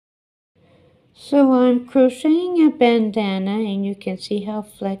So I'm crocheting a bandana, and you can see how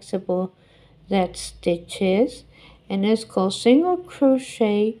flexible that stitch is, and it's called single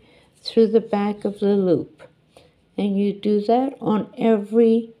crochet through the back of the loop, and you do that on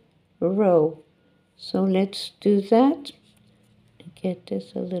every row. So let's do that. Get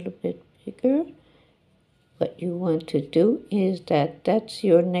this a little bit bigger. What you want to do is that's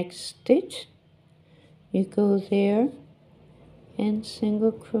your next stitch. You go there and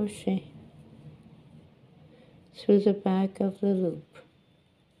single crochet through the back of the loop.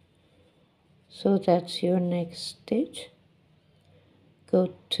 So that's your next stitch.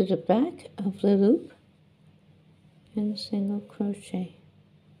 Go to the back of the loop and single crochet.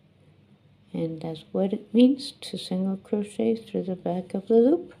 And that's what it means to single crochet through the back of the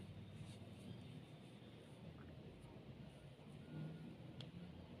loop.